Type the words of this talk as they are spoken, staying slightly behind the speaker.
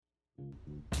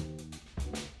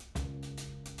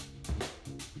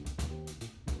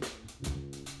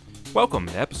Welcome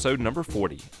to episode number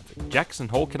 40 of the Jackson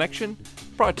Hole Connection,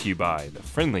 brought to you by the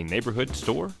friendly neighborhood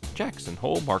store, Jackson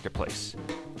Hole Marketplace,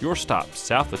 your stop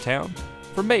south of town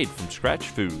for made-from-scratch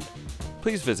food.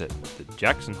 Please visit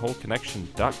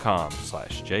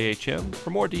thejacksonholeconnection.com/JHM for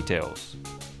more details.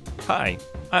 Hi,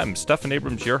 I'm Stephen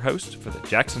Abrams, your host for the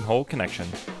Jackson Hole Connection.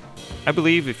 I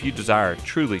believe if you desire a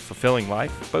truly fulfilling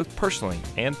life, both personally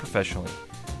and professionally,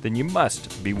 then you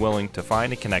must be willing to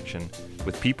find a connection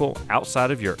with people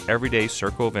outside of your everyday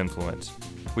circle of influence,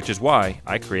 which is why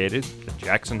I created the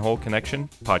Jackson Hole Connection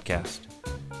podcast.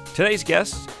 Today's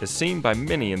guest is seen by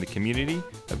many in the community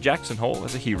of Jackson Hole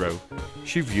as a hero.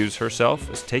 She views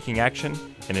herself as taking action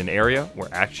in an area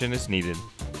where action is needed.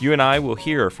 You and I will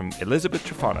hear from Elizabeth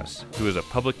Trefonas, who is a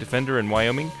public defender in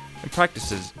Wyoming and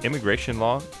practices immigration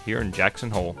law here in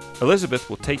Jackson Hole. Elizabeth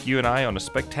will take you and I on a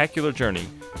spectacular journey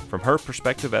from her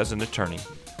perspective as an attorney.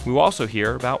 We will also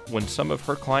hear about when some of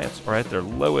her clients are at their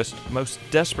lowest, most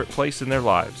desperate place in their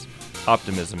lives.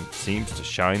 Optimism seems to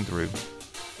shine through.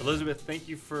 Elizabeth, thank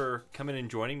you for coming and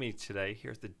joining me today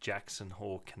here at the Jackson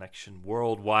Hole Connection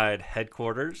Worldwide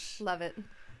Headquarters. Love it.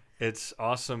 It's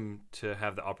awesome to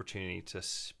have the opportunity to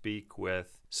speak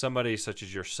with somebody such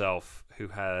as yourself who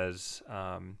has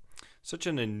such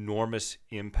an enormous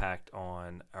impact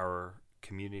on our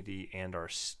community and our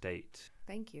state.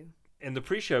 Thank you. In the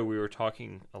pre-show, we were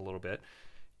talking a little bit.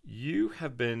 You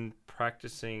have been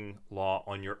practicing law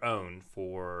on your own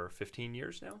for 15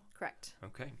 years now? Correct.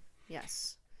 Okay.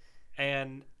 Yes.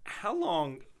 And how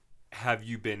long have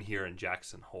you been here in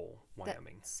Jackson Hole,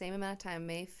 Wyoming? That same amount of time.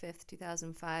 May 5th,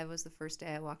 2005 was the first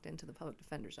day I walked into the public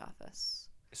defender's office.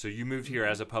 So you moved here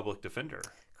as a public defender?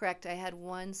 Correct. I had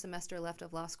one semester left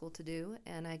of law school to do,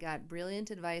 and I got brilliant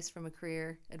advice from a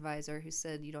career advisor who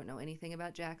said, you don't know anything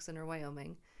about Jackson or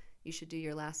Wyoming. You should do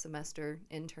your last semester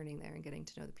interning there and getting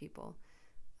to know the people.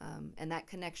 And that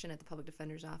connection at the public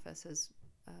defender's office has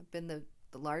been the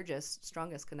largest,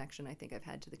 strongest connection I think I've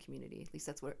had to the community. At least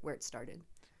that's where it started.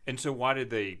 And so why did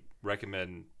they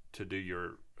recommend to do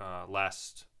your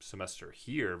last semester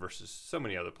here versus so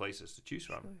many other places to choose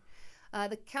from? Sure.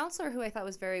 The counselor, who I thought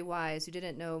was very wise, who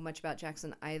didn't know much about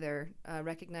Jackson either,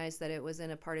 recognized that it was in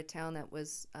a part of town that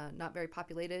was not very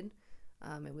populated.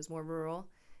 It was more rural,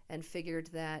 and figured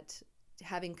that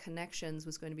having connections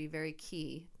was going to be very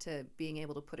key to being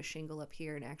able to put a shingle up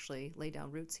here and actually lay down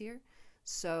roots here.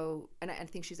 So, and I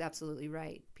think she's absolutely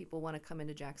right. People want to come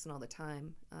into Jackson all the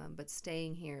time, but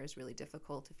staying here is really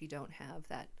difficult if you don't have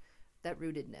that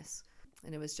rootedness.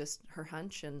 And it was just her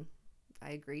hunch, and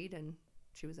I agreed, and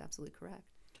she was absolutely correct.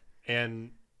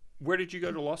 And where did you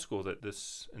go to law school,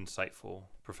 this insightful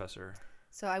professor?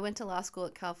 So I went to law school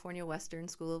at California Western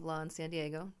School of Law in San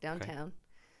Diego, downtown. Okay.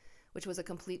 Which was a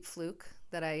complete fluke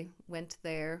that I went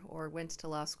there or went to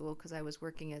law school because I was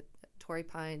working at Torrey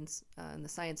Pines in the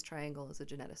Science Triangle as a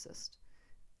geneticist.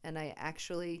 And I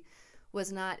actually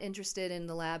was not interested in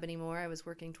the lab anymore. I was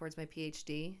working towards my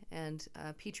PhD, and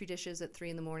Petri dishes at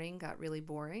 3 a.m. got really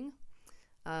boring.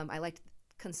 I liked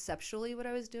conceptually what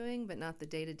I was doing, but not the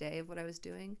day-to-day of what I was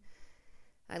doing.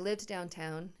 I lived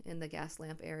downtown in the gas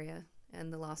lamp area,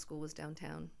 and the law school was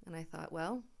downtown. And I thought,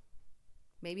 well,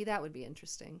 maybe that would be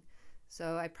interesting.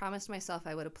 So I promised myself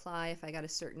I would apply if I got a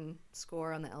certain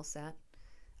score on the LSAT.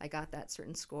 I got that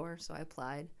certain score, so I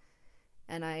applied.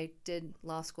 And I did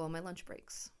law school on my lunch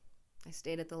breaks. I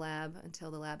stayed at the lab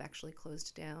until the lab actually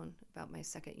closed down about my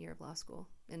second year of law school,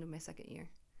 end of my second year.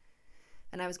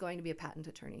 And I was going to be a patent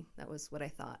attorney. That was what I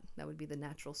thought. That would be the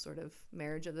natural sort of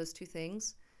marriage of those two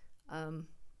things.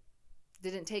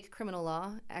 Didn't take criminal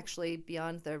law. Actually,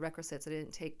 beyond the requisites, I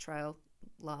didn't take trial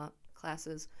law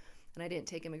classes. And I didn't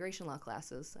take immigration law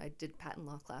classes. I did patent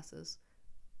law classes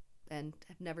and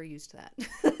have never used that.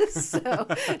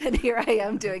 And here I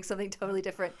am doing something totally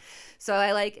different. So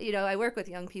I work with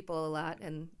young people a lot,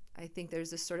 and I think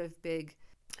there's this sort of big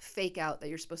fake out that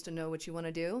you're supposed to know what you want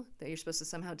to do, that you're supposed to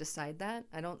somehow decide that.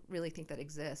 I don't really think that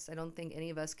exists. I don't think any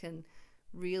of us can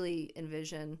really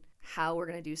envision how we're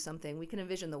going to do something. We can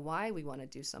envision the why we want to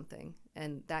do something,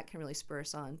 and that can really spur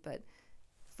us on. But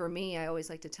for me, I always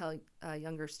like to tell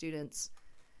younger students,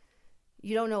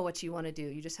 you don't know what you want to do.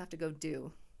 You just have to go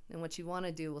do. And what you want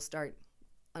to do will start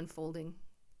unfolding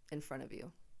in front of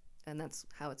you. And that's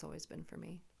how it's always been for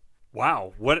me.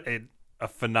 Wow. What a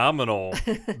phenomenal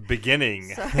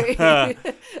beginning. Sorry.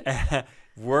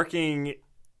 Working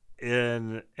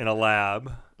in a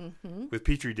lab with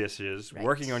Petri dishes, right.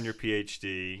 Working on your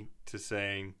PhD, to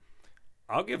saying,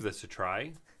 I'll give this a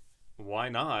try. Why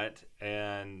not?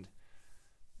 And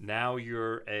now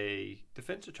you're a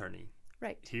defense attorney.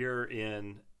 Right. here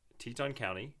in Teton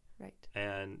County Right.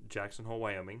 and Jackson Hole,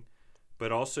 Wyoming.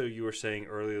 But also you were saying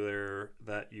earlier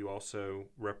that you also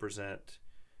represent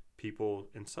people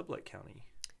in Sublette County.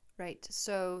 Right.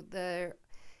 So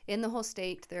in the whole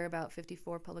state, there are about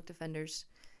 54 public defenders.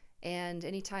 And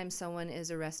anytime someone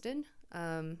is arrested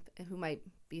who might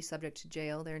be subject to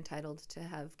jail, they're entitled to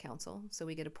have counsel. So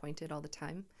we get appointed all the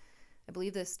time. I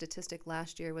believe the statistic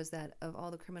last year was that of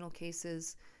all the criminal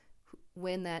cases,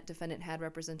 when that defendant had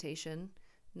representation,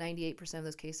 98% of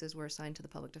those cases were assigned to the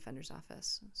public defender's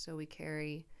office. So we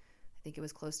carry, I think it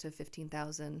was close to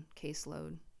 15,000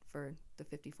 caseload for the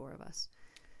 54 of us.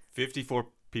 54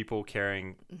 people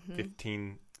carrying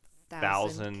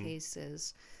 15,000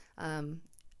 cases.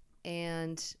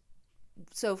 And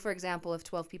so, for example, if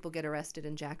 12 people get arrested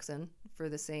in Jackson for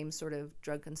the same sort of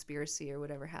drug conspiracy or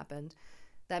whatever happened,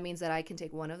 that means that I can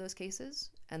take one of those cases,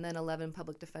 and then 11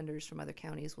 public defenders from other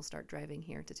counties will start driving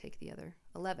here to take the other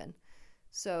 11.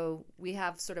 So we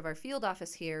have sort of our field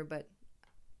office here, but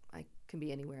I can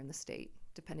be anywhere in the state,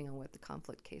 depending on what the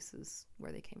conflict cases,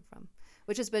 where they came from,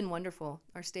 which has been wonderful.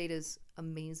 Our state is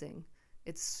amazing.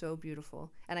 It's so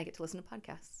beautiful. And I get to listen to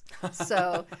podcasts.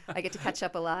 So I get to catch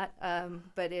up a lot.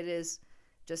 But it is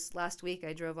just last week,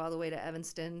 I drove all the way to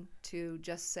Evanston to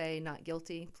just say not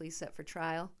guilty, please set for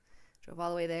trial. Drove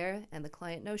all the way there, and the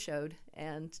client no-showed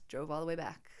and drove all the way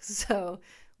back. So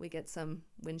we get some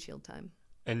windshield time.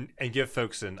 And give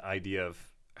folks an idea of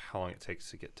how long it takes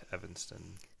to get to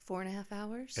Evanston. 4.5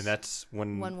 hours. And that's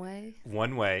one way.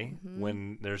 One way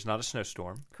when there's not a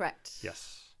snowstorm. Correct.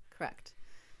 Yes. Correct.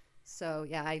 So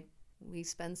yeah, we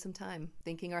spend some time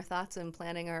thinking our thoughts and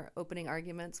planning our opening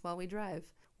arguments while we drive.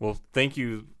 Well, thank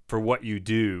you for what you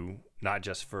do, not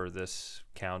just for this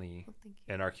county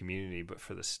and our community, but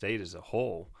for the state as a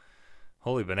whole.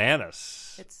 Holy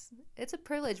bananas. It's a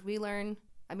privilege. We learn,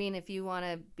 I mean, if you want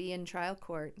to be in trial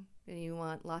court and you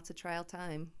want lots of trial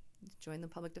time, join the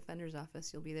public defender's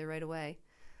office. You'll be there right away.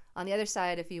 On the other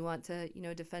side, if you want to,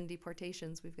 defend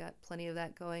deportations, we've got plenty of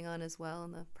that going on as well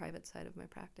on the private side of my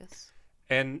practice.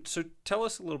 And so tell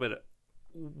us a little bit,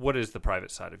 what is the private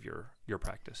side of your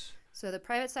practice? So the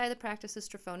private side of the practice is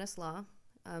Trefonas Law.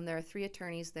 There are 3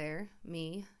 attorneys there,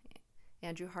 me,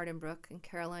 Andrew Hardenbrook, and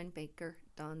Caroline Baker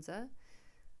Donza.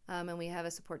 And we have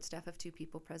a support staff of 2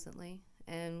 people presently.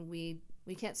 And we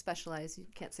can't specialize. You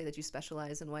can't say that you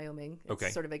specialize in Wyoming.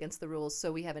 It's sort of against the rules.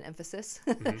 So we have an emphasis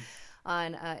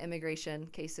on immigration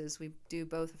cases. We do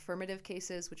both affirmative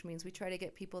cases, which means we try to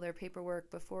get people their paperwork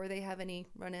before they have any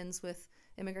run-ins with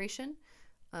immigration,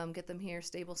 get them here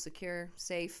stable, secure,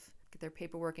 safe, get their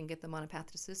paperwork and get them on a path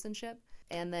to citizenship.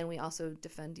 And then we also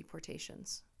defend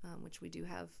deportations, which we do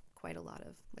have quite a lot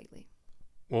of lately.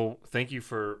 Well, thank you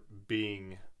for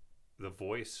being the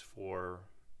voice for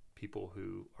people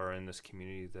who are in this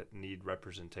community that need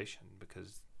representation,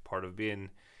 because part of being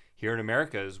here in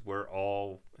America is we're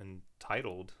all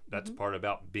entitled. That's part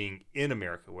about being in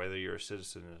America, whether you're a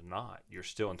citizen or not, you're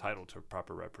still entitled to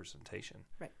proper representation.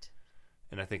 Right.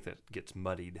 And I think that gets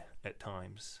muddied at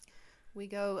times. We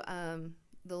go,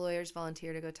 the lawyers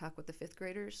volunteer to go talk with the 5th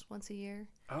graders once a year.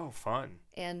 Oh, fun.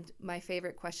 And my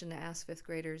favorite question to ask 5th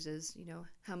graders is,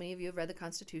 how many of you have read the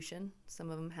Constitution? Some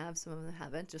of them have, some of them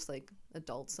haven't. Just like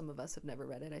adults, some of us have never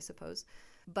read it, I suppose.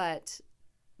 But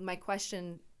my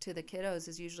question to the kiddos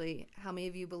is usually, how many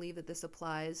of you believe that this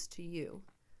applies to you?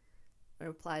 Or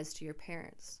applies to your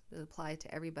parents? Does it apply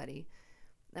to everybody?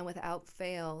 And without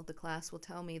fail, the class will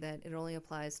tell me that it only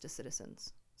applies to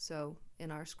citizens. So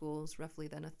in our schools, roughly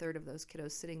then 1/3 of those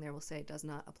kiddos sitting there will say it does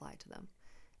not apply to them.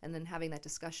 And then having that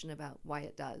discussion about why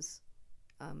it does.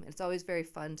 It's always very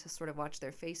fun to sort of watch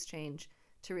their face change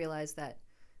to realize that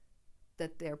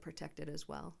they're protected as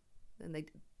well. And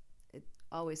it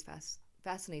always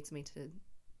fascinates me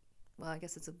I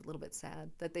guess it's a little bit sad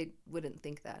that they wouldn't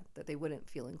think that they wouldn't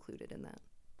feel included in that.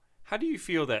 How do you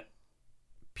feel that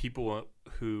people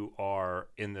who are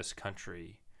in this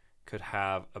country could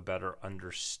have a better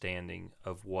understanding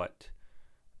of what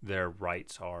their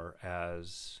rights are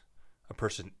as a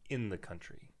person in the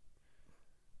country?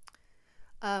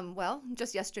 Well,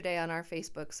 just yesterday on our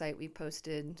Facebook site, we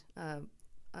posted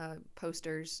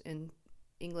posters in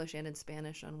English and in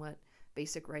Spanish on what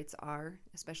basic rights are,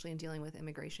 especially in dealing with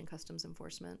immigration customs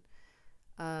enforcement.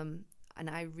 And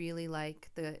I really like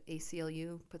the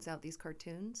ACLU puts out these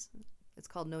cartoons. It's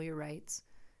called Know Your Rights.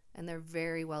 And they're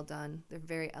very well done. They're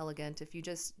very elegant. If you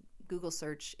just Google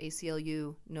search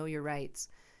ACLU, Know Your Rights,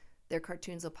 their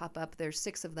cartoons will pop up. There's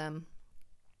 6 of them,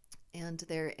 and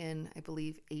they're in, I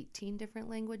believe, 18 different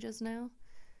languages now.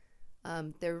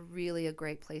 they're really a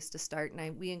great place to start.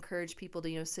 And we encourage people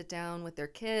to, sit down with their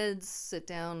kids, sit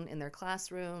down in their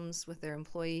classrooms with their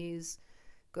employees,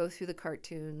 go through the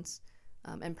cartoons,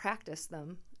 and practice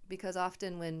them. Because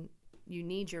often when you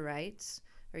need your rights,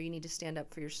 or you need to stand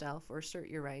up for yourself or assert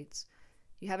your rights,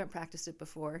 you haven't practiced it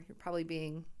before. You're probably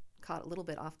being caught a little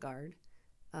bit off guard.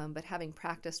 But having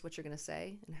practiced what you're going to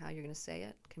say and how you're going to say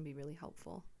it can be really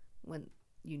helpful when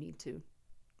you need to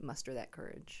muster that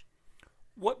courage.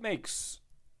 What makes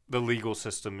the legal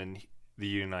system in the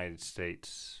United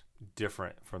States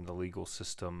different from the legal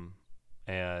system,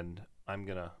 and I'm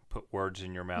going to put words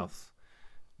in your mouth,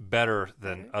 better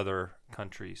than other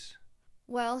countries?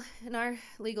 Well, in our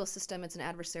legal system, it's an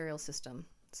adversarial system.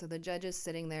 So the judge is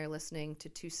sitting there listening to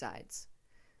two sides.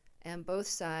 And both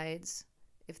sides,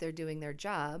 if they're doing their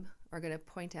job, are going to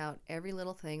point out every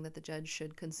little thing that the judge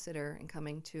should consider in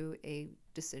coming to a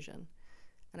decision.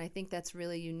 And I think that's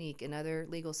really unique. In other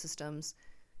legal systems,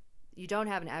 you don't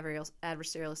have an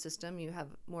adversarial system. You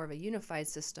have more of a unified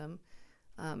system,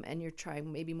 and you're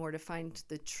trying maybe more to find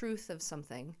the truth of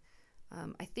something.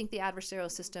 I think the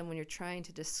adversarial system, when you're trying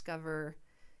to discover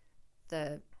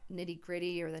the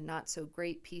nitty-gritty or the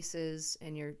not-so-great pieces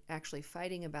and you're actually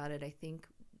fighting about it, I think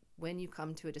when you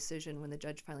come to a decision, when the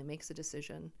judge finally makes a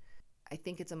decision, I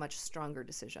think it's a much stronger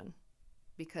decision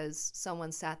because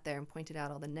someone sat there and pointed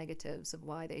out all the negatives of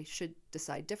why they should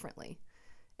decide differently.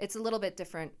 It's a little bit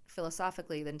different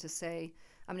philosophically than to say,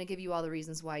 I'm going to give you all the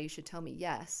reasons why you should tell me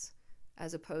yes,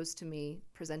 as opposed to me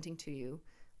presenting to you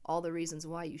all the reasons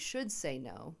why you should say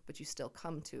no, but you still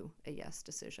come to a yes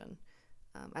decision.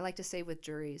 I like to say with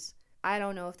juries, I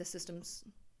don't know if the system's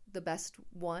the best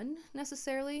one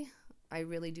necessarily. I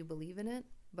really do believe in it,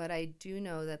 but I do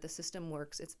know that the system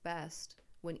works its best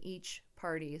when each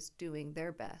party is doing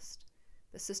their best.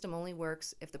 The system only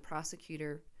works if the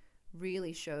prosecutor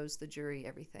really shows the jury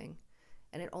everything,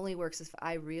 and it only works if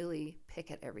I really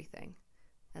pick at everything.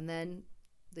 And then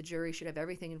the jury should have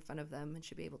everything in front of them and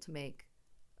should be able to make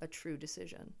a true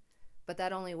decision. But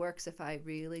that only works if I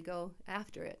really go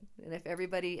after it and if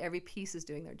every piece is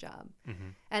doing their job. Mm-hmm.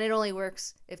 And it only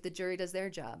works if the jury does their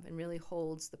job and really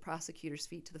holds the prosecutor's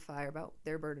feet to the fire about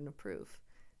their burden of proof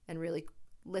and really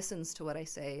listens to what I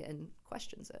say and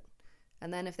questions it.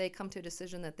 And then if they come to a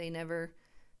decision that they never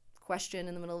question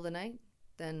in the middle of the night,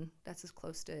 then that's as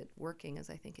close to it working as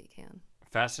I think it can.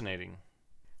 Fascinating.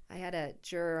 I had a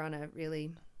juror on a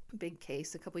really big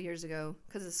case a couple years ago.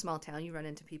 Because it's a small town, you run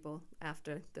into people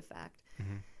after the fact.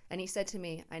 Mm-hmm. And he said to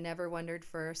me, I never wondered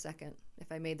for a second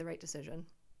if I made the right decision.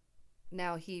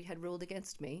 Now, he had ruled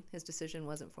against me. His decision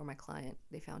wasn't for my client.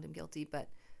 They found him guilty, but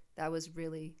that was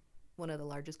really one of the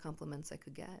largest compliments I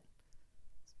could get.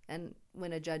 And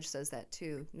when a judge says that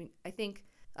too, I think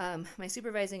my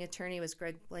supervising attorney was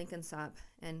Greg Blankensop,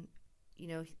 and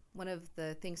one of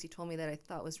the things he told me that I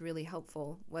thought was really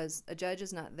helpful was a judge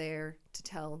is not there to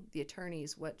tell the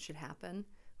attorneys what should happen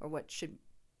or what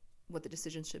the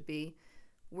decision should be.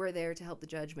 We're there to help the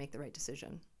judge make the right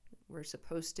decision. We're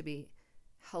supposed to be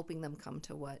helping them come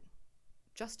to what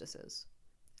justice is.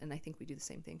 And I think we do the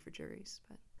same thing for juries.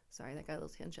 But sorry, that got a little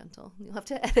tangential. You'll have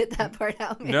to edit that part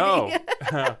out. Maybe. No.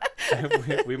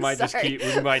 we might just keep.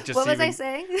 We might just. What was I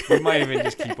saying? We might even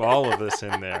just keep all of this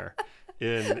in there.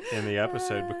 In the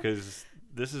episode, because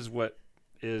this is what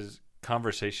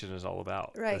conversation is all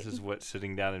about. Right. This is what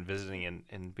sitting down and visiting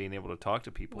and being able to talk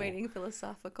to people. Waiting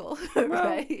philosophical, well,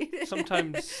 right?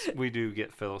 Sometimes we do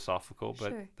get philosophical, but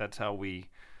sure. That's how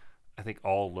I think,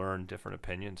 all learn different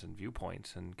opinions and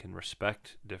viewpoints and can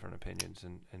respect different opinions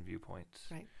and viewpoints.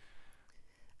 Right.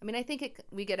 I mean, I think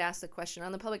we get asked the question,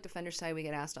 on the public defender side, we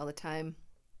get asked all the time,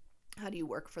 how do you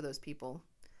work for those people?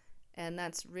 And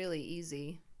that's really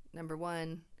easy. Number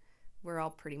one, we're all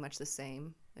pretty much the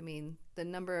same. I mean, the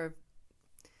number of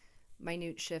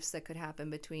minute shifts that could happen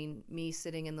between me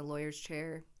sitting in the lawyer's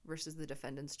chair versus the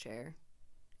defendant's chair,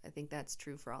 I think that's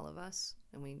true for all of us.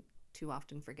 And we too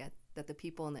often forget that the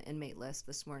people on the inmate list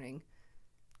this morning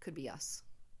could be us.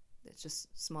 It's just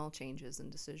small changes in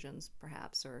decisions,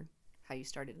 perhaps, or how you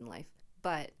started in life.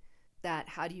 But that,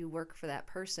 how do you work for that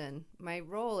person? My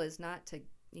role is not to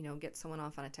get someone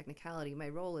off on a technicality. My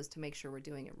role is to make sure we're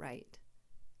doing it right,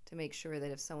 to make sure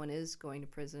that if someone is going to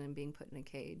prison and being put in a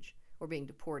cage or being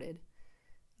deported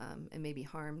and may be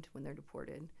harmed when they're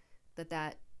deported,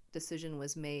 that decision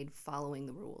was made following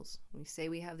the rules. We say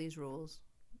we have these rules,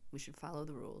 we should follow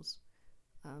the rules,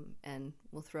 and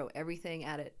we'll throw everything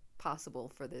at it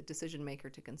possible for the decision maker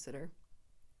to consider.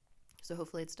 So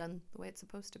hopefully it's done the way it's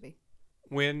supposed to be.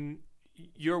 When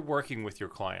you're working with your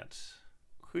clients,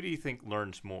 who do you think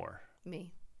learns more?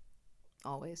 Me.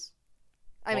 Always.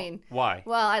 I mean... Why?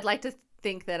 Well, I'd like to...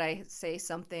 think that I say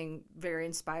something very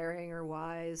inspiring or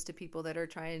wise to people that are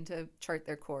trying to chart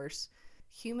their course.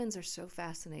 Humans are so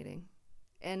fascinating.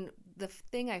 And the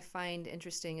thing I find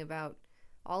interesting about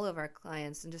all of our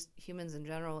clients and just humans in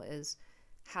general is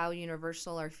how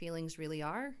universal our feelings really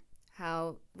are.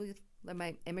 How with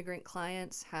my immigrant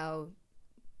clients, how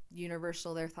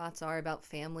universal their thoughts are about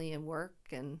family and work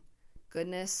and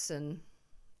goodness and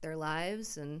their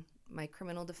lives, and my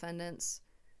criminal defendants,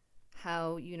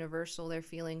 how universal their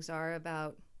feelings are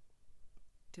about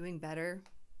doing better,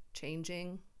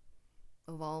 changing,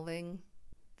 evolving.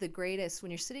 The greatest,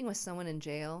 when you're sitting with someone in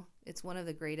jail, it's one of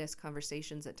the greatest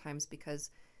conversations at times,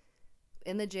 because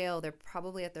in the jail, they're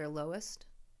probably at their lowest,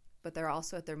 but they're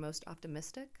also at their most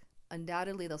optimistic.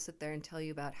 Undoubtedly, they'll sit there and tell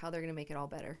you about how they're going to make it all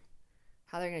better,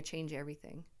 how they're going to change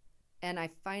everything. And I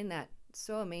find that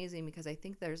so amazing, because I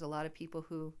think there's a lot of people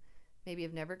who maybe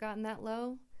have never gotten that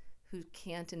low, who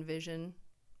can't envision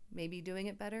maybe doing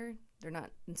it better. They're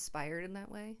not inspired in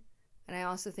that way. And I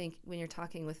also think when you're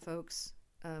talking with folks,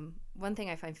 one thing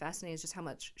I find fascinating is just how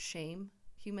much shame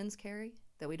humans carry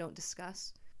that we don't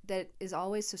discuss. That is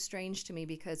always so strange to me,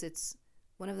 because it's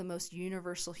one of the most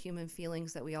universal human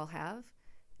feelings that we all have,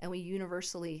 and we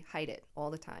universally hide it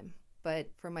all the time. But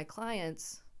for my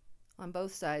clients on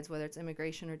both sides, whether it's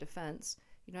immigration or defense,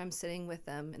 I'm sitting with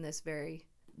them in this very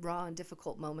raw and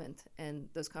difficult moment, and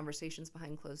those conversations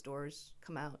behind closed doors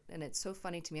come out. And it's so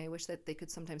funny to me. I wish that they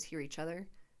could sometimes hear each other,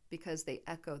 because they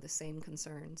echo the same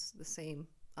concerns, the same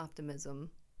optimism,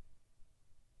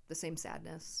 the same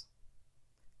sadness.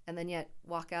 And then yet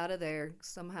walk out of there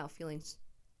somehow feeling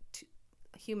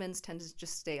humans tend to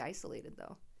just stay isolated,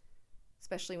 though,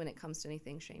 especially when it comes to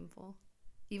anything shameful.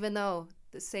 Even though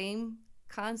the same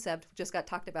concept just got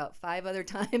talked about 5 other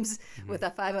times with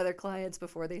 5 other clients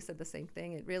before they said the same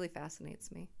thing. It really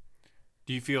fascinates me.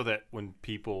 Do you feel that when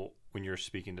you're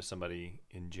speaking to somebody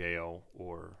in jail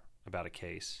or about a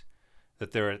case,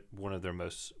 that they're at one of their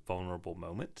most vulnerable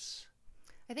moments?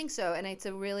 I think so. And it's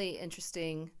a really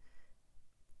interesting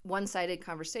one-sided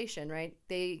conversation, right?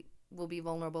 They will be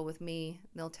vulnerable with me.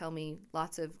 They'll tell me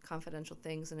lots of confidential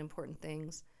things and important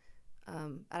things.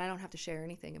 And I don't have to share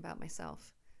anything about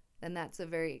myself. And that's a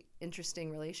very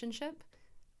interesting relationship.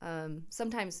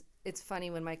 Sometimes it's funny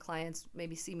when my clients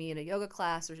maybe see me in a yoga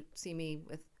class or see me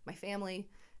with my family,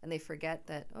 and they forget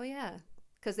that, oh yeah,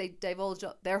 because they divulge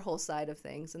their whole side of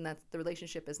things, and that's the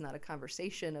relationship is not a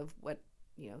conversation of what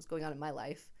is going on in my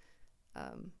life.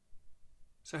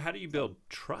 So how do you build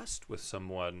trust with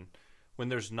someone when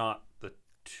there's not the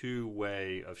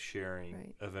two-way of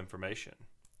sharing of information?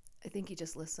 I think you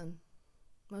just listen.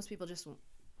 Most people just,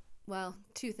 well,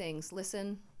 2 things.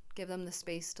 Listen, give them the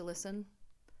space to listen,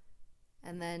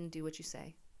 and then do what you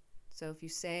say. So if you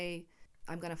say,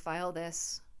 I'm going to file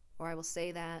this, or I will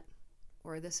say that,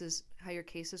 or this is how your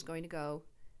case is going to go,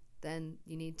 then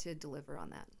you need to deliver on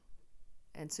that.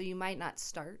 And so you might not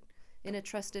start in a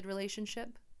trusted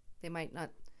relationship. They might not,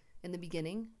 in the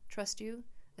beginning, trust you,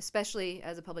 especially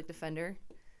as a public defender.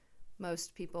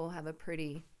 Most people have a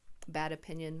pretty bad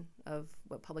opinion of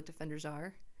what public defenders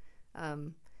are.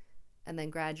 And then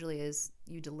gradually, as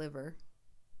you deliver,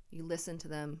 you listen to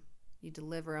them, you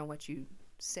deliver on what you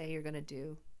say you're going to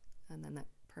do, and then that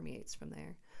permeates from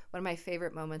there. One of my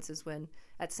favorite moments is when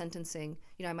at sentencing,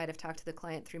 I might have talked to the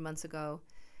client 3 months ago,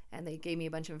 and they gave me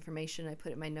a bunch of information. I put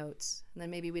it in my notes, and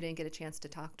then maybe we didn't get a chance to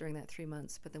talk during that 3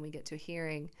 months, but then we get to a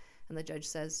hearing, and the judge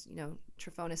says,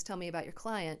 Trefonas, tell me about your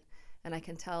client. And I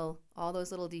can tell all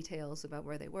those little details about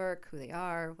where they work, who they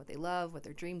are, what they love, what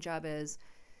their dream job is.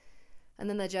 And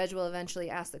then the judge will eventually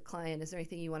ask the client, is there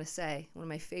anything you want to say? One of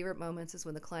my favorite moments is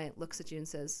when the client looks at you and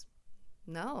says,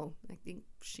 no, I think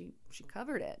she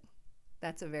covered it.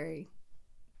 That's a very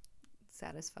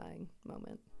satisfying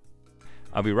moment.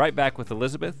 I'll be right back with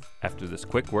Elizabeth after this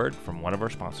quick word from one of our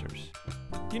sponsors.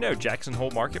 Jackson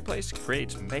Hole Marketplace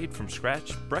creates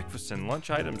made-from-scratch breakfast and lunch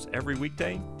items every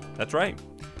weekday? That's right.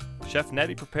 Chef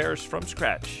Nettie prepares from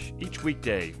scratch each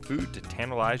weekday food to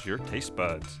tantalize your taste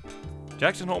buds.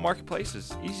 Jackson Hole Marketplace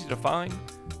is easy to find,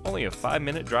 only a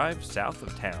 5-minute drive south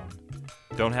of town.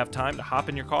 Don't have time to hop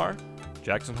in your car?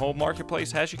 Jackson Hole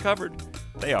Marketplace has you covered.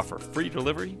 They offer free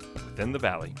delivery within the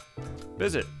valley.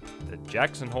 Visit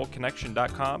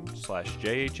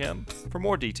thejacksonholeconnection.com/JHM for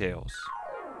more details.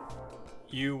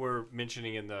 You were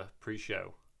mentioning in the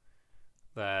pre-show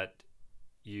that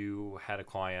you had a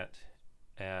client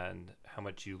and how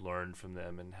much you learned from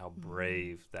them and how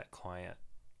brave that client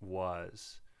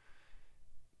was.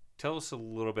 Tell us a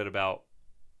little bit about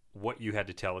what you had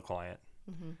to tell a client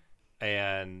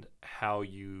and how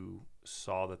you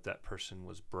saw that person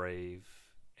was brave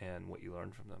and what you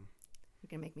learned from them. You're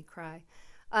going to make me cry.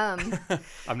 I'm not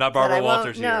But I Barbara won't.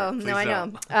 Walters No, here. Please no, I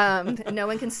know. don't. No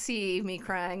one can see me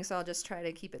crying, so I'll just try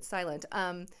to keep it silent.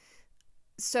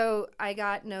 So I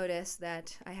got notice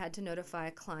that I had to notify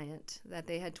a client that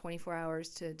they had 24 hours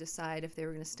to decide if they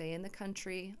were going to stay in the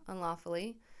country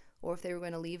unlawfully or if they were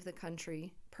going to leave the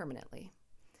country permanently.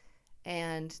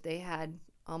 And they had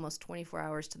almost 24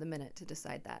 hours to the minute to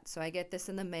decide that. So I get this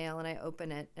in the mail and I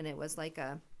open it, and it was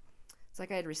it's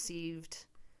like I had received,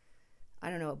 I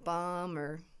don't know, a bomb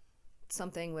or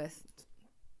something with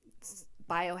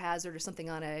biohazard or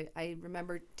something on it. I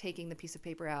remember taking the piece of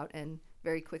paper out and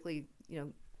very quickly,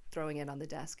 throwing it on the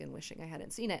desk and wishing I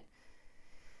hadn't seen it.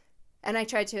 And I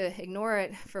tried to ignore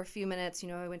it for a few minutes.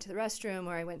 I went to the restroom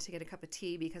or I went to get a cup of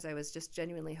tea because I was just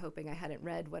genuinely hoping I hadn't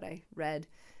read what I read.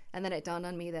 And then it dawned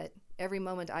on me that every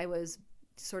moment I was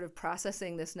sort of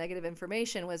processing this negative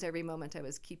information was every moment I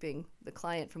was keeping the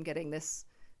client from getting this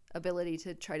ability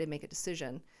to try to make a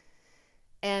decision.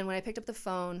 And when I picked up the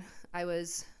phone, I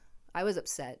was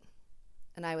upset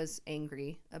and I was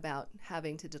angry about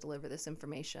having to deliver this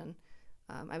information.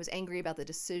 I was angry about the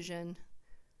decision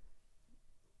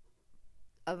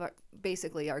of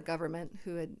basically our government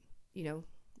who had,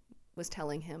 was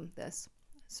telling him this.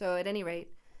 So at any rate,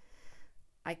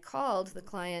 I called the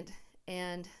client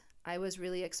and I was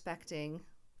really expecting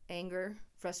anger,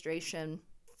 frustration,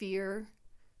 fear,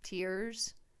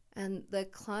 tears. And the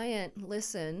client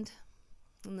listened,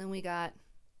 and then we got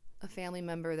a family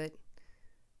member that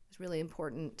was really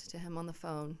important to him on the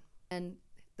phone. And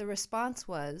the response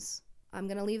was, I'm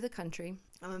going to leave the country.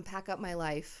 I'm going to pack up my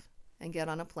life and get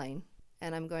on a plane.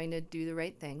 And I'm going to do the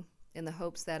right thing in the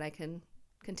hopes that I can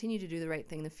continue to do the right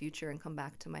thing in the future and come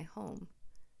back to my home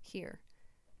here.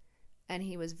 And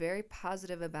he was very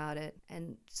positive about it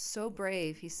and so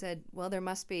brave. He said, well, there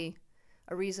must be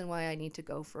a reason why I need to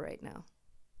go for right now.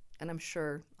 And I'm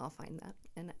sure I'll find that.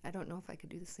 And I don't know if I could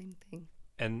do the same thing.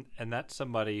 And that's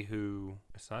somebody who,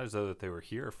 it's not as though that they were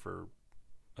here for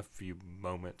a few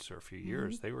moments or a few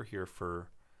years. They were here for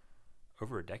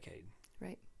over a decade.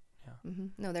 Right. Yeah.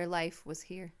 No, their life was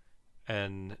here.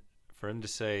 And for him to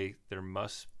say, there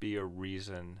must be a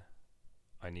reason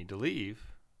I need to leave,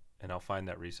 and I'll find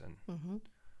that reason.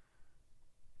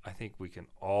 I think we can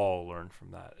all learn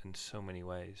from that in so many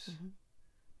ways.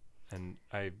 And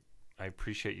I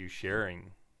appreciate you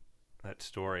sharing that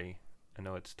story. I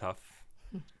know it's tough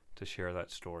to share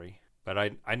that story, but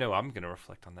I know I'm going to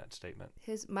reflect on that statement.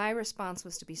 My response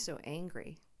was to be so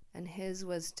angry, and his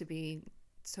was to be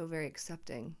so very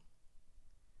accepting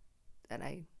that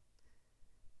I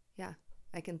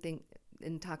can think,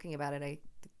 in talking about it,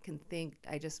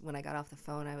 when I got off the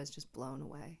phone, I was just blown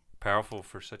away. Powerful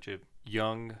for such a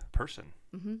young person.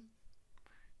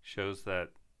 Shows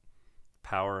that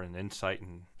power and insight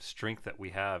and strength that we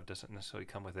have doesn't necessarily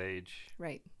come with age.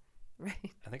 Right.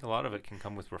 I think a lot of it can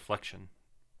come with reflection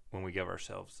when we give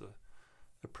ourselves the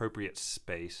appropriate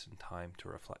space and time to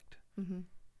reflect.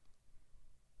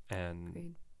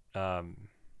 And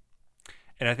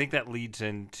and I think that leads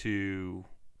into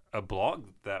a blog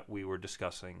that we were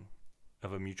discussing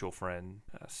of a mutual friend,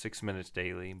 6 Minutes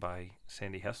Daily by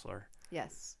Sandy Hessler.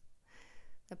 Yes.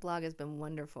 That blog has been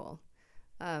wonderful.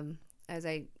 As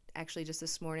I actually just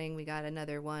this morning, we got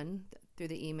another one through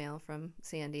the email from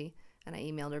Sandy, and I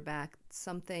emailed her back.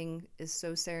 Something is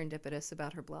so serendipitous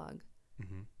about her blog.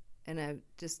 And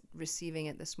just receiving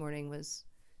it this morning was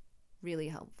really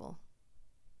helpful.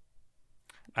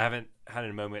 I haven't had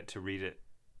a moment to read it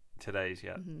today's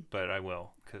yet, but I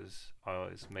will, because I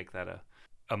always make that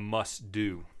a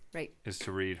must-do. Right. Is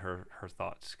to read her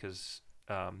thoughts, because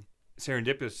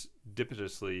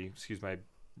serendipitously, excuse my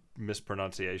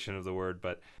mispronunciation of the word,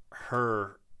 but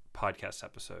her podcast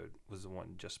episode was the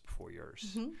one just before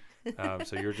yours.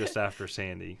 So you're just after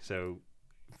Sandy. So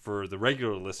for the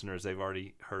regular listeners, they've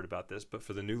already heard about this, but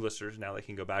for the new listeners, now they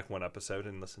can go back one episode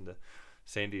and listen to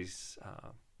Sandy's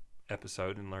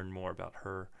episode and learn more about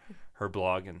her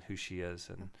blog and who she is.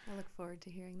 And I look forward to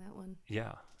hearing that one.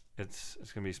 Yeah, it's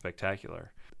going to be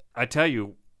spectacular. I tell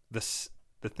you,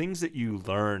 the things that you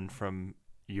learn from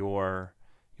your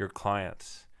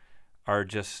clients are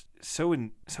just so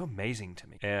amazing to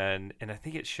me, and I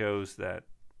think it shows that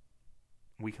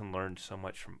we can learn so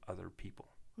much from other people.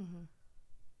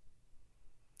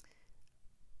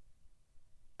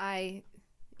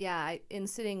 In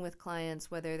sitting with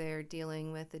clients, whether they're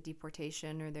dealing with a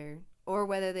deportation or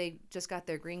whether they just got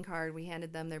their green card, we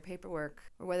handed them their paperwork,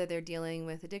 or whether they're dealing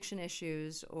with addiction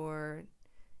issues or,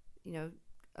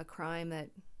 a crime that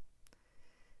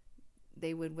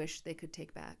they would wish they could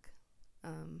take back.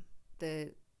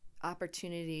 The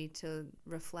opportunity to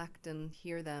reflect and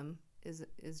hear them is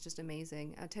just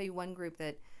amazing. I'll tell you one group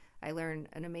that I learn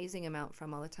an amazing amount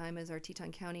from all the time is our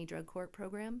Teton County Drug Court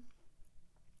program.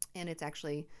 And it's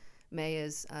actually, May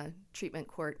is Treatment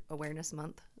Court Awareness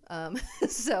Month.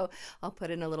 So I'll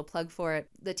put in a little plug for it.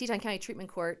 The Teton County Treatment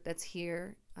Court that's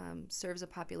here serves a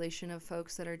population of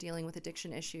folks that are dealing with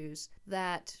addiction issues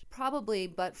that probably,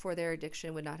 but for their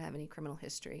addiction, would not have any criminal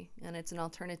history. And it's an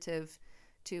alternative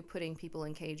to putting people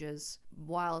in cages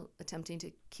while attempting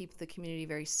to keep the community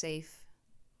very safe.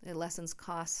 It lessens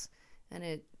costs, and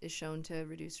it is shown to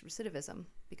reduce recidivism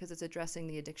because it's addressing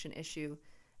the addiction issue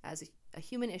as a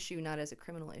human issue, not as a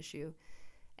criminal issue.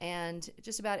 And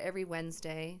just about every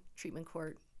Wednesday, treatment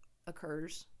court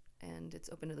occurs, and it's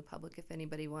open to the public if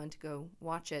anybody wanted to go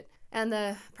watch it. And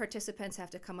the participants have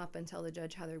to come up and tell the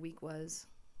judge how their week was,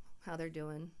 how they're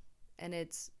doing. And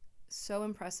it's so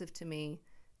impressive to me,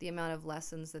 the amount of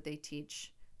lessons that they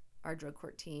teach our drug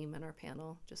court team and our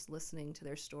panel, just listening to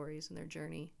their stories and their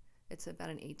journey. It's about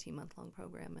an 18-month-long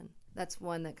program, and that's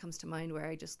one that comes to mind where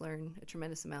I just learn a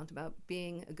tremendous amount about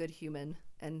being a good human,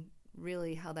 and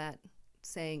really how that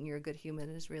saying you're a good human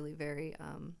is really very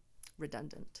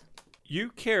redundant. You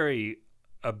carry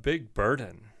a big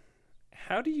burden.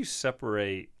 How do you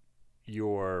separate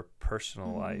your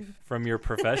personal life from your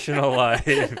professional life?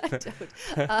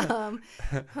 I don't.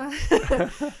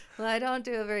 Well, I don't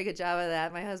do a very good job of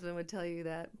that. My husband would tell you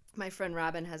that. My friend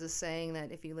Robin has a saying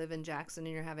that if you live in Jackson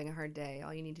and you're having a hard day,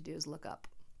 all you need to do is look up.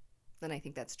 And I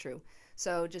think that's true.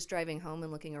 So just driving home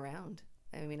and looking around.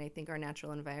 I mean, I think our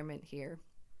natural environment here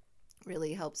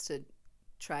really helps to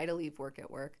try to leave work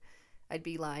at work. I'd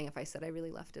be lying if I said I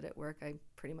really left it at work. I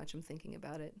pretty much am thinking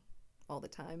about it all the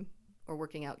time, or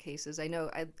working out cases. I know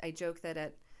I joke that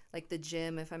at like the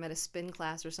gym, if I'm at a spin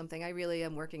class or something, I really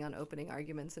am working on opening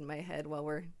arguments in my head while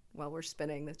we're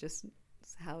spinning. That's just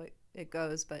how it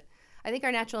goes. But I think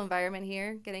our natural environment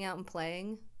here, getting out and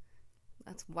playing,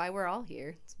 that's why we're all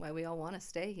here. It's why we all want to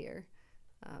stay here.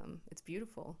 It's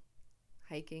beautiful,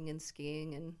 hiking and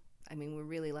skiing, and I mean, we're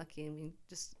really lucky, and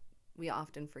we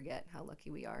often forget how lucky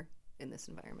we are in this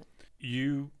environment.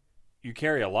 You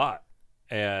carry a lot,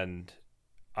 and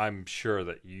I'm sure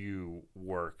that you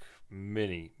work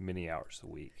many, many hours a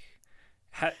week.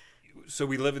 So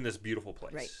we live in this beautiful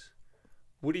place. Right.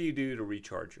 What do you do to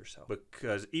recharge yourself?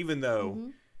 Because even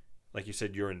though, like you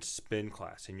said, you're in spin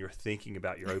class and you're thinking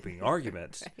about your opening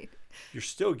arguments, Right. You're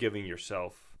still giving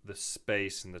yourself the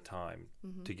space and the time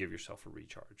to give yourself a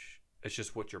recharge. It's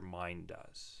just what your mind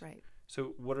does. Right.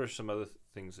 So what are some other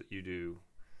things that you do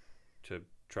to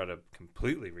try to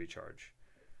completely recharge?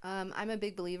 I'm a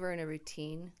big believer in a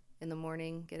routine in the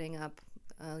morning, getting up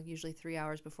usually 3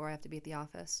 hours before I have to be at the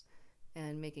office,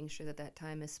 and making sure that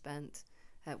time is spent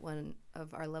at one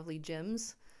of our lovely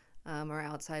gyms or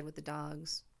outside with the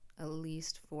dogs at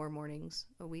least 4 mornings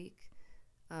a week.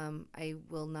 I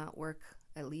will not work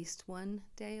at least one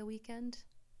day a weekend,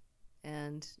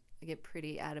 and I get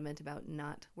pretty adamant about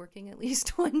not working at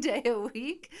least one day a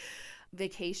week.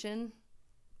 Vacation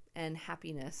and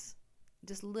happiness,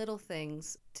 just little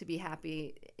things to be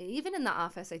happy. Even in the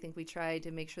office, I think we try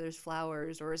to make sure there's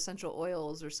flowers or essential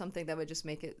oils or something that would just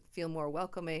make it feel more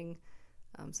welcoming,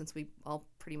 since we all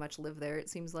pretty much live there, it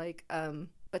seems like.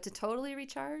 But to totally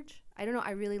recharge, I don't know.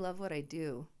 I really love what I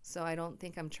do, so I don't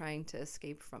think I'm trying to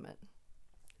escape from it.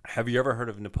 Have you ever heard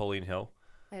of Napoleon Hill?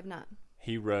 I have not.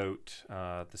 He wrote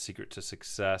The Secret to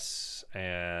Success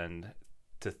and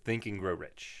To Think and Grow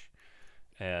Rich.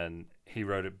 And he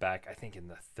wrote it back, I think, in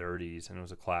the 30s. And it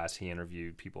was a class. He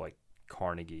interviewed people like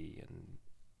Carnegie and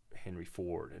Henry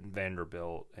Ford and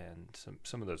Vanderbilt and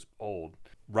some of those old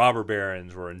robber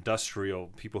barons or industrial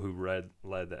people who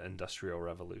led the Industrial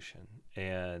Revolution.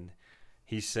 And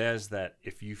he says that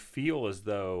if you feel as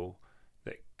though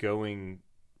that going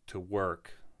to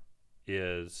work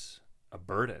is a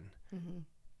burden,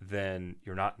 then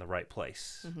you're not in the right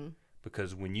place.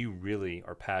 Because when you really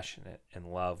are passionate and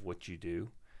love what you do,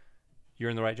 you're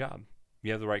in the right job.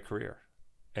 You have the right career,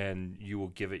 and you will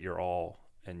give it your all,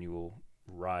 and you will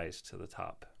rise to the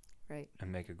top. Right.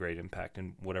 And make a great impact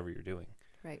in whatever you're doing.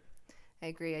 Right. I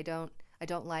agree. I don't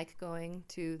like going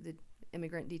to the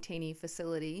immigrant detainee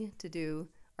facility to do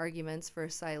arguments for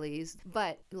asylees,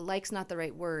 but like's not the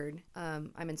right word.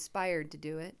 I'm inspired to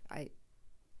do it.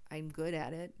 I'm good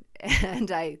at it,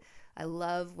 and I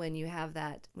love when you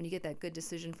get that good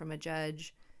decision from a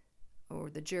judge or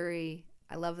the jury.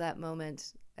 I love that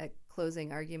moment at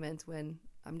closing arguments when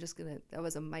that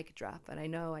was a mic drop and I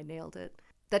know I nailed it.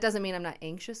 That doesn't mean I'm not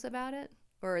anxious about it,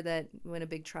 or that when a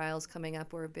big trial's coming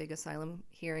up or a big asylum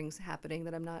hearing's happening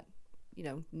that I'm not,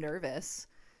 nervous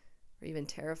or even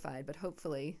terrified, but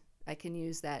hopefully I can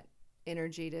use that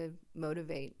energy to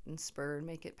motivate and spur and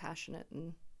make it passionate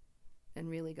and and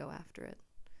really go after it.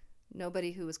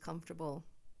 Nobody who was comfortable,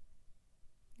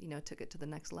 took it to the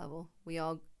next level. We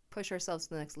all push ourselves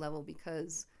to the next level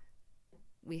because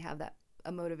we have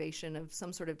a motivation of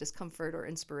some sort of discomfort or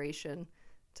inspiration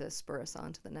to spur us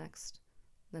on to the next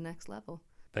level.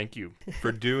 Thank you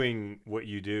for doing what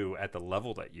you do at the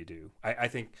level that you do. I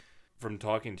think from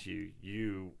talking to you,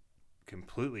 you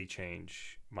completely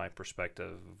change my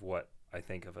perspective of what I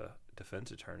think of a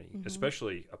defense attorney,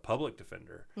 especially a public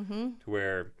defender, to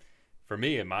where for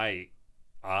me, in my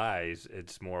eyes,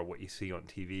 it's more what you see on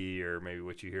TV or maybe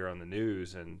what you hear on the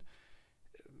news, and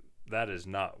that is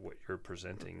not what you're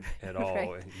presenting at all.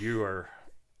 Right. You are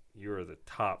the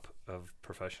top of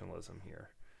professionalism here.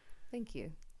 Thank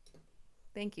you.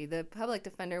 The public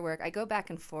defender work, I go back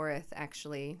and forth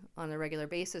actually on a regular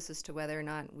basis as to whether or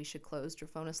not we should close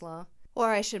Trefonas law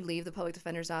or I should leave the public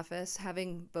defender's office.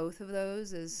 Having both of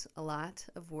those is a lot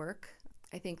of work.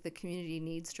 I think the community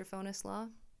needs Trefonas law,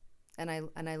 and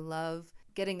I love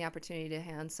getting the opportunity to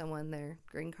hand someone their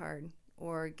green card,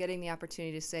 or getting the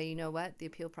opportunity to say, you know what, the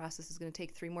appeal process is going to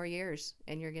take 3 more years,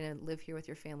 and you're going to live here with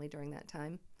your family during that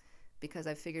time because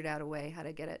I've figured out a way how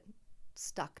to get it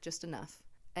stuck just enough.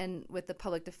 And with the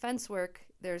public defense work,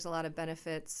 there's a lot of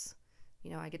benefits.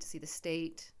 I get to see the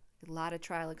state, a lot of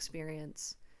trial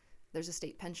experience. There's a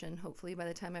state pension, hopefully, by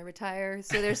the time I retire.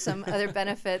 So there's some other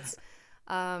benefits.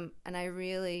 And I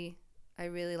really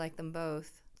like them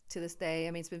both to this day.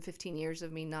 I mean, it's been 15 years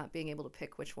of me not being able to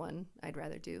pick which one I'd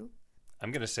rather do.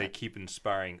 I'm going to say keep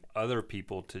inspiring other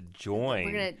people to join.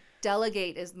 We're going to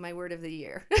delegate is my word of the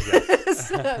year. Yes.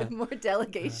 So more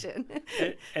delegation.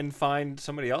 And find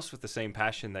somebody else with the same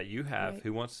passion that you have, Right.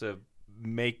 who wants to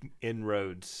make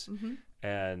inroads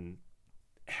and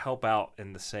help out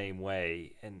in the same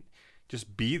way, and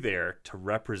just be there to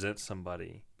represent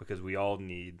somebody, because we all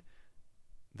need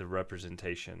the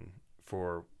representation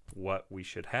for what we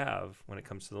should have when it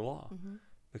comes to the law.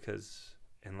 Because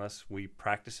unless we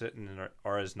practice it and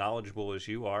are as knowledgeable as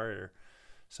you are or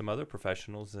some other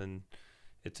professionals, then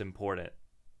it's important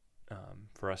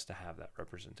for us to have that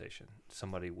representation,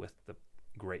 somebody with the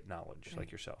great knowledge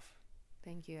like yourself.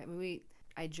 Thank you. I mean,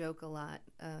 I joke a lot.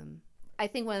 I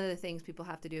think one of the things people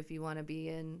have to do if you want to be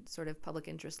in sort of public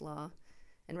interest law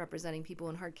and representing people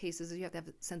in hard cases is you have to have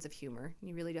a sense of humor.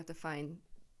 You really do have to find,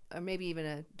 or maybe even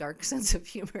a dark sense of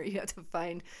humor. You have to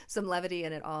find some levity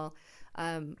in it all.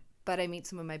 But I meet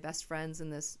some of my best friends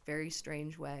in this very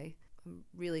strange way. I'm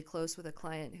really close with a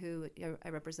client who I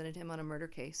represented him on a murder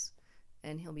case,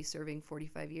 and he'll be serving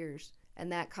 45 years.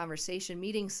 And that conversation,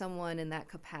 meeting someone in that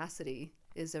capacity,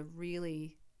 is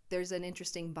there's an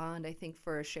interesting bond, I think,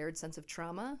 for a shared sense of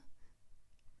trauma.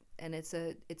 And it's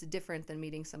different than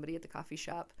meeting somebody at the coffee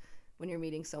shop when you're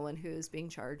meeting someone who is being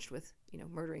charged with,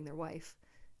 murdering their wife.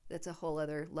 That's a whole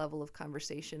other level of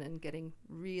conversation and getting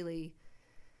really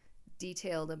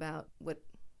detailed about what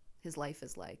his life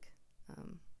is like.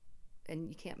 And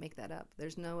you can't make that up.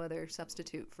 There's no other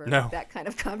substitute for that kind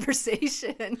of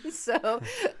conversation. So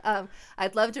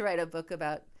I'd love to write a book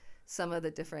about some of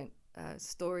the different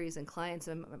stories and clients.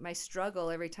 And my struggle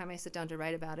every time I sit down to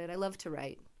write about it, I love to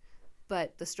write,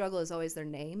 but the struggle is always their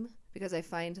name, because I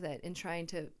find that in trying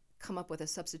to come up with a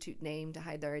substitute name to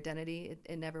hide their identity,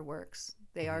 it never works.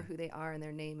 They are who they are, and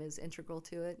their name is integral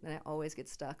to it, and I always get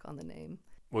stuck on the name.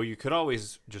 Well, you could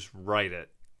always just write it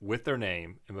with their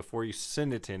name, and before you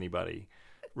send it to anybody,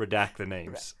 redact the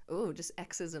names. Ooh, just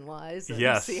X's and Y's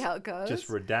and see how it goes. Just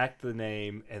redact the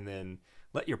name, and then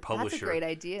let your publisher. That's a great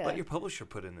idea. Let your publisher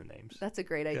put in the names. That's a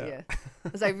great idea,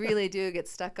 because I really do get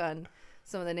stuck on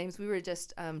some of the names. We were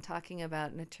just talking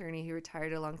about an attorney who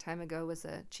retired a long time ago, was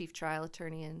a chief trial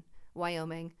attorney in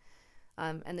Wyoming,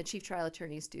 and the chief trial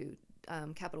attorneys do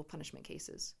capital punishment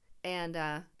cases.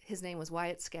 And his name was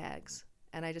Wyatt Skaggs.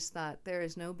 And I just thought, there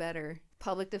is no better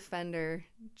public defender,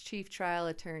 chief trial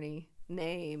attorney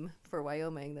name for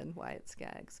Wyoming than Wyatt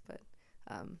Skaggs. But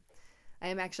I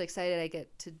am actually excited I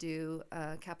get to do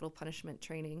capital punishment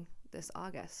training this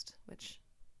August, which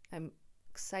I'm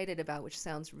excited about, which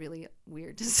sounds really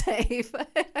weird to say, but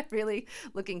I'm really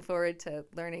looking forward to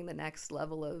learning the next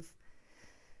level of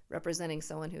representing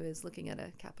someone who is looking at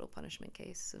a capital punishment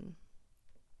case and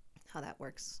how that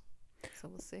works. So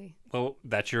we'll see. Well,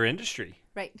 that's your industry.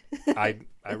 Right. I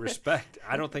respect.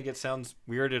 I don't think it sounds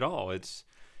weird at all. It's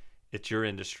your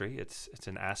industry. It's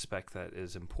an aspect that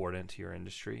is important to your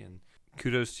industry, and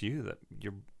kudos to you that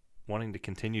you're wanting to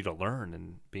continue to learn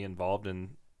and be involved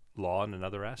in law in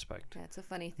another aspect. Yeah, it's a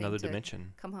funny thing another to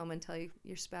dimension. Come home and tell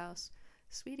your spouse,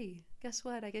 sweetie, guess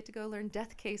what? I get to go learn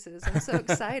death cases. I'm so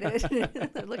excited.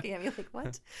 They're looking at me like,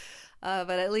 what?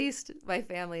 But at least my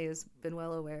family has been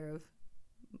well aware of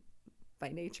by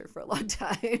nature for a long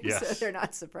time, Yes. so they're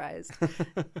not surprised.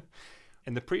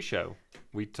 In the pre-show,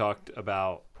 we talked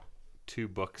about 2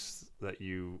 books that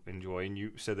you enjoy, and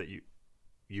you said that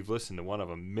you've listened to one of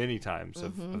them many times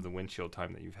of the windshield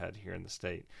time that you've had here in the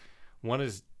state. One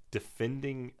is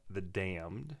Defending the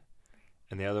Damned,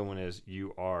 and the other one is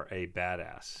You Are a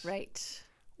Badass. Right.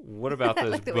 What about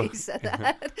those like the books? way you said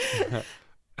that.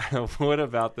 What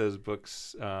about those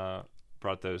books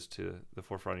brought those to the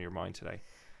forefront of your mind today?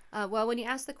 Well, when you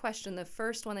asked the question, the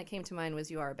first one that came to mind was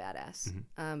You Are a Badass.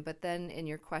 But then in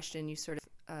your question, you sort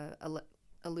of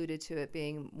alluded to it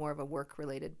being more of a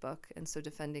work-related book, and so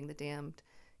Defending the Damned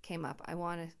came up.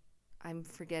 I'm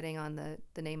forgetting on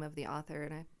the name of the author,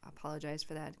 and I apologize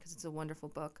for that because it's a wonderful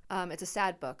book. It's a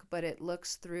sad book, but it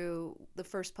looks through the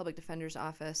first public defender's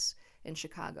office in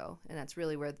Chicago, and that's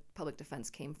really where public defense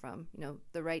came from. You know,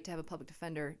 the right to have a public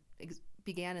defender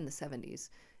began in the 70s.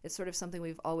 It's sort of something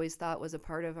we've always thought was a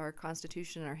part of our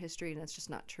Constitution and our history, and it's just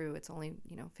not true. It's only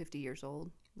 50 years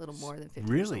old, a little more than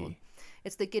 50 years old.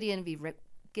 It's the Gideon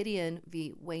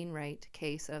v. Wainwright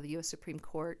case of the U.S. Supreme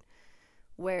Court,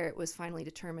 where it was finally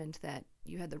determined that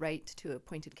you had the right to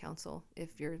appointed counsel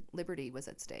if your liberty was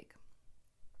at stake.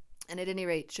 And at any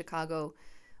rate, Chicago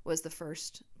was the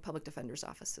first public defender's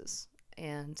offices.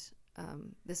 And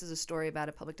this is a story about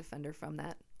a public defender from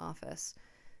that office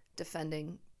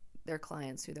defending their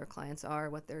clients, who their clients are,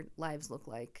 what their lives look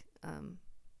like.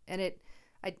 And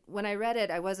when I read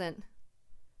it, I wasn't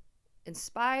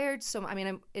inspired. So,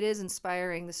 it is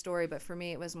inspiring, the story, but for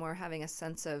me, it was more having a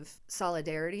sense of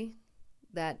solidarity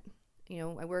that,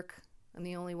 I'm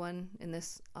the only one in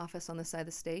this office on this side of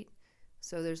the state.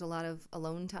 So there's a lot of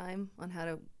alone time on how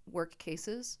to work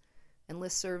cases. And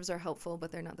listservs are helpful,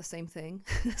 but they're not the same thing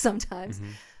sometimes.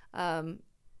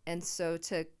 And so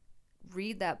to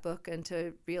read that book and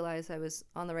to realize I was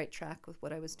on the right track with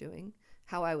what I was doing,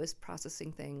 how I was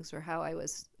processing things, or how I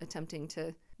was attempting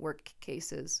to work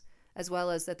cases, as well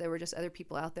as that there were just other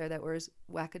people out there that were as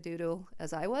wackadoodle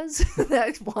as I was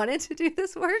that wanted to do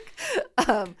this work.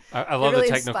 I love really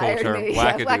the technical term, me.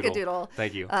 wackadoodle. Yeah, wackadoodle.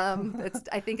 Thank you.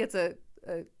 I think it's a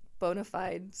bona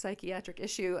fide psychiatric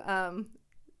issue.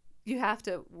 You have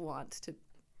to want to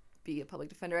be a public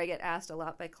defender. I get asked a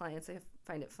lot by clients. I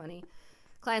find it funny.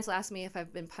 Clients will ask me if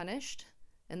I've been punished,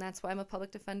 and that's why I'm a public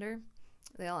defender.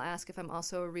 They'll ask if I'm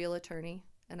also a real attorney,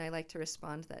 and I like to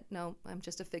respond that, no, I'm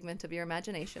just a figment of your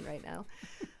imagination right now.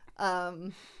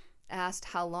 Asked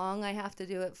how long I have to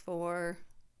do it for,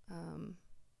 and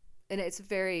it's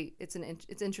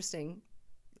interesting,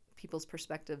 people's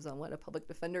perspectives on what a public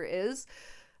defender is.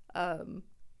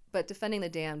 But Defending the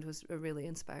Damned was a really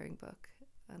inspiring book.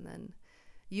 And then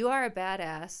You Are a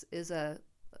Badass is a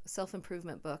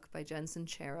self-improvement book by Jen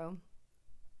Sincero.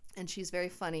 And she's very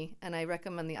funny, and I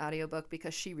recommend the audiobook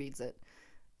because she reads it.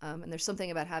 And there's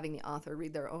something about having the author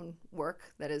read their own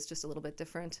work that is just a little bit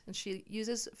different. And she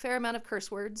uses a fair amount of curse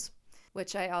words,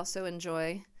 which I also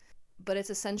enjoy. But it's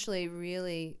essentially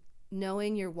really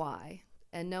knowing your why,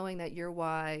 and knowing that your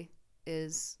why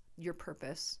is your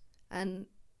purpose. And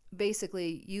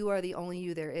basically, you are the only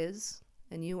you there is,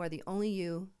 and you are the only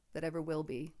you that ever will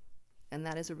be. And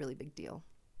that is a really big deal.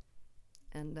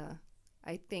 And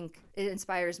I think it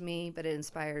inspires me, but it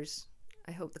inspires,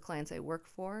 I hope, the clients I work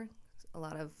for. A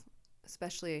lot of,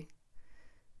 especially,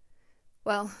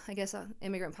 I guess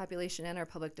immigrant population and our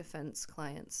public defense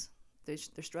clients, they're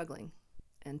struggling.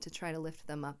 And to try to lift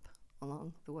them up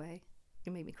along the way.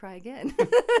 You made me cry again.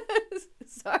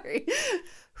 Sorry.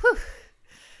 Whew.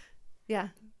 Yeah.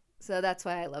 So that's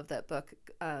why I love that book.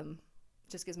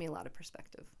 Just gives me a lot of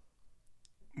perspective.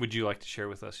 Would you like to share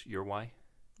with us your why?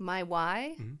 My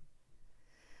why? Mm-hmm.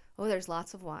 Oh, there's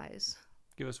lots of whys.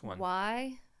 Give us one.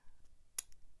 Why?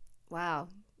 Wow.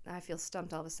 I feel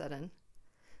stumped all of a sudden.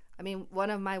 One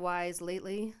of my whys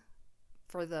lately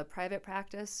for the private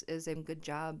practice is in good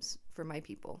jobs for my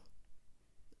people.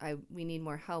 We need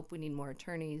more help. We need more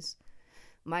attorneys.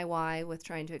 My why with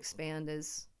trying to expand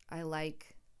is I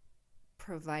like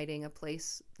providing a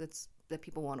place that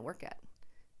people want to work at.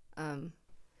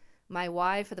 My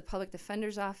why for the public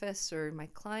defender's office or my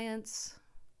clients,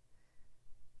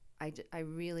 I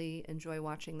really enjoy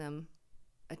watching them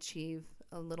achieve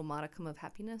a little modicum of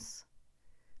happiness.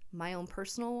 My own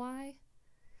personal why,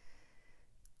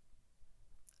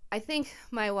 I think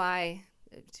my why,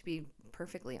 to be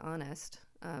perfectly honest,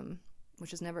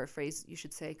 which is never a phrase you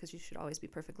should say because you should always be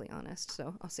perfectly honest,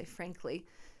 so I'll say frankly,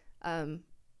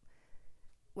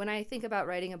 when I think about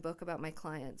writing a book about my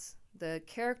clients, the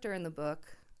character in the book,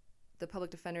 the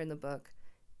public defender in the book,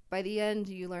 by the end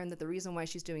you learn that the reason why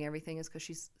she's doing everything is because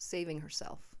she's saving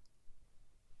herself.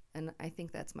 And I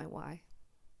think that's my why.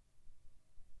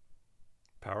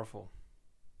 Powerful.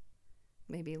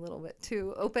 Maybe a little bit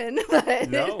too open, but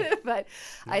No. but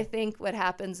I think what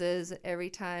happens is every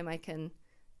time I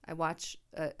watch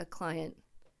a client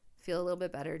feel a little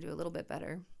bit better, do a little bit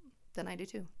better, then I do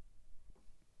too.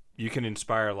 You can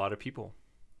inspire a lot of people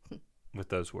with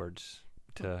those words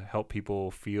to help people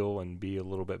feel and be a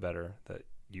little bit better, that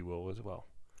you will as well.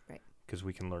 Right. Because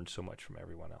we can learn so much from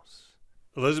everyone else.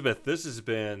 Elizabeth, this has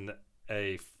been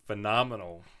a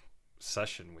phenomenal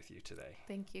session with you today.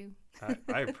 Thank you.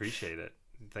 I appreciate it.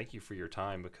 Thank you for your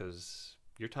time, because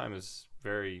your time is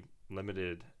very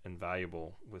limited and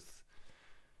valuable with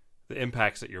the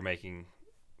impacts that you're making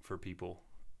for people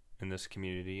in this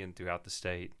community and throughout the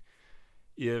state.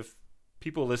 If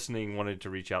people listening wanted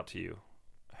to reach out to you,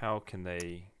 how can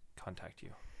they contact you?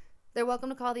 They're welcome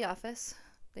to call the office.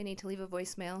 They need to leave a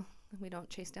voicemail. We don't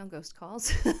chase down ghost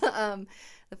calls. The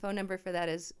phone number for that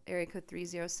is area code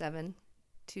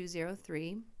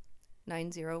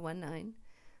 307-203-9019.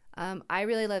 I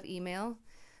really love email.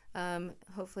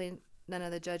 Hopefully none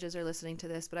of the judges are listening to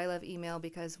this, but I love email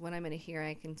because when I'm in a hearing,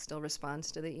 I can still respond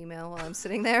to the email while I'm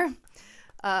sitting there.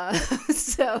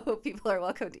 So people are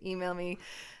welcome to email me,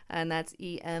 and that's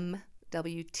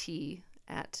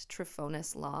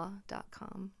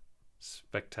emwt@trefonaslaw.com.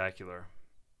 Spectacular.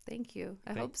 Thank you.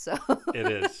 I hope so.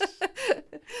 It is.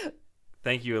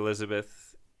 Thank you,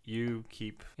 Elizabeth. You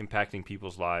keep impacting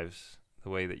people's lives the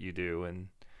way that you do, and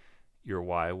your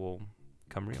why will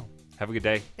come real. Have a good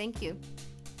day. Thank you.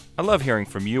 I love hearing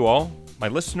from you all, my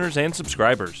listeners and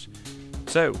subscribers.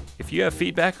 So, if you have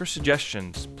feedback or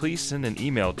suggestions, please send an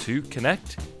email to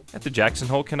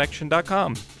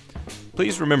connect@thejacksonholeconnection.com.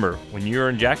 Please remember, when you're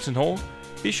in Jackson Hole,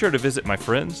 be sure to visit my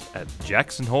friends at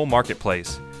Jackson Hole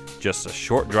Marketplace, just a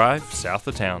short drive south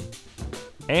of town.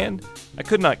 And I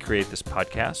could not create this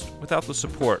podcast without the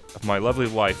support of my lovely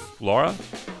wife, Laura,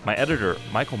 my editor,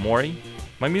 Michael Morey,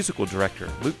 my musical director,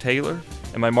 Luke Taylor,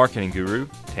 and my marketing guru,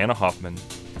 Tana Hoffman.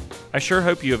 I sure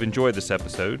hope you have enjoyed this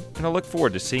episode, and I look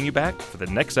forward to seeing you back for the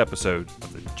next episode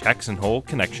of the Jackson Hole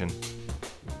Connection.